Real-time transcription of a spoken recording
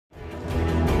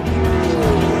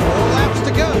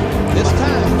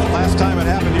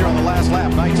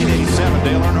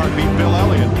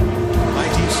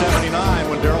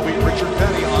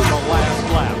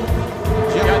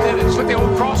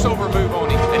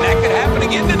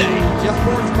if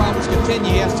Ford's problems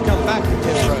continue, he has to come back to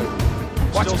pit road.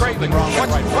 Watch Craven.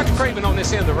 Watch Craven on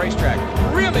this end of the racetrack.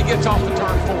 Really gets off the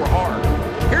turn 4 hard.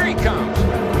 Here he comes.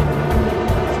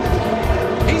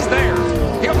 He's there.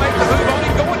 He'll make the move on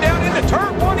him. Going down into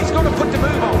turn 1, he's going to put the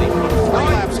move on him. 3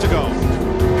 laps to go.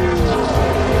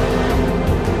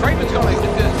 Craven's going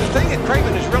to... The thing that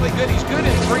Craven is really good, he's good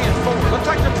in 3 and 4. Looks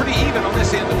like they're pretty even on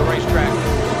this end of the racetrack.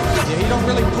 Yeah, he don't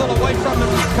really pull away from them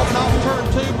coming off turn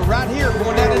 2, but right here,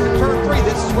 going down into turn 3,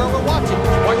 this is where we're watching.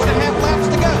 1.5 laps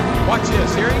to go. Watch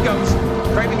this. Here he goes.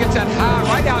 Craven gets that high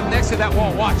right out next to that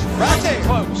wall. Watch. Right there.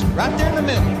 Close. Right there in the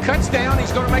middle. Cuts down.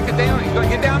 He's going to make it down. He's going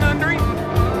to get down under him.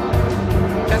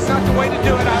 That's not the way to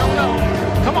do it. I don't know.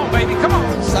 Come on, baby. Come on.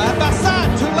 Side by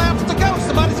side. 2 laps to go.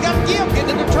 Somebody's got to give.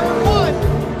 Getting into turn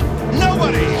 1.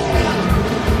 Nobody.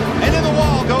 And in the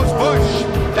wall goes Busch.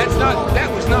 That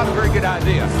was not a very good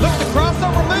idea. Look, the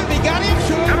crossover move. He got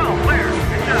into it. Come on, Blair.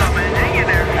 Good job, man. Hang in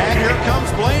there. And here comes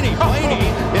Blaney. Blaney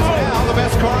is now the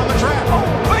best car on the track. Oh,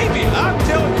 baby. I'm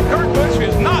telling you, Kurt Busch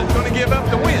is not going to give up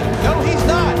the win. No, he's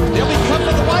not. They'll be coming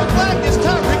to the white flag this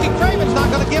time. Ricky Craven's not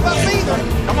going to give up either.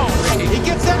 Come on, Ricky. He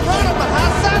gets that run on the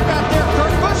high side right there.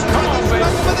 Kurt Busch is Come on, baby.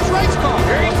 struggling with his race car.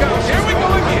 Here he goes. Here we go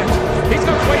again. He's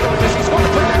going to wait on this. He's going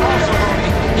to put that crossover on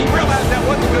him. He realized that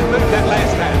wasn't a good move that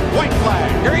last time. White flag.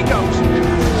 Here he goes.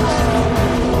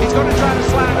 He's going to try to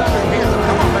slide under him here.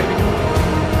 Come on, baby.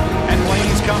 And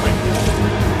Blaney's coming.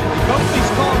 Both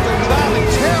these cars are driving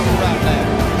terrible right now.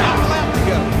 Not a lap to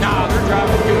go. Nah, they're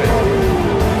driving good.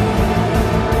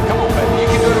 Come on, baby. You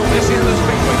can do it on this end of the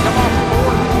speedway. Come off the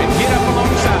board and get up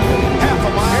alongside. Half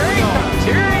a mile Here he to go. comes.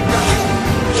 Here he comes.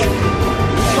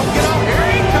 He's going to get off. Here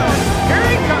he comes. Here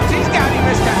he comes. He's got him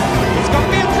this time. It's going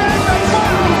to be a drag race.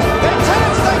 They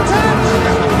touch. They touch.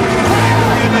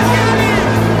 Craven got him.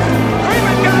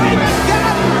 Craven got him.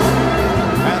 Got him.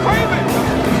 Craven.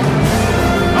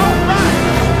 All right.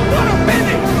 What a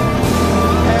finish.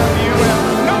 Have you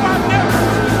ever? No, I've never.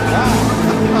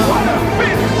 What a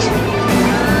finish.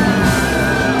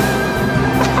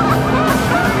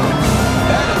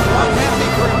 That is one happy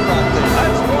group right there.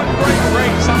 That's one great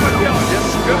race. I'm going to tell you, this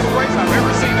is the best race I've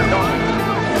ever seen at Darlington.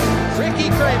 Ricky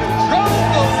Craven drove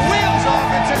the wheels off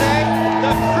it today.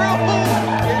 The crew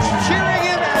is cheering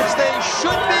him as they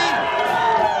should be.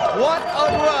 What a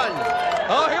run.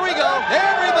 Oh, here we go.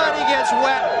 Everybody gets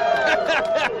wet.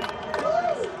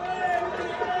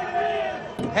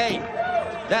 Hey,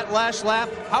 that last lap,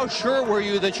 how sure were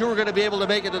you that you were going to be able to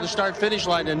make it to the start-finish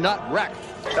line and not wreck?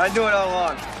 I knew it all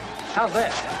along. How's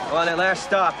that? Well, on that last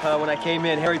stop, when I came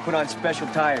in, Harry put on special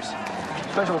tires.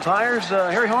 Special tires?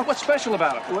 Harry Hogg, what's special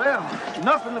about it? Well,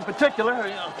 nothing in particular.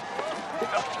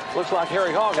 Looks like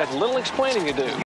Harry Hogg has a little explaining to do.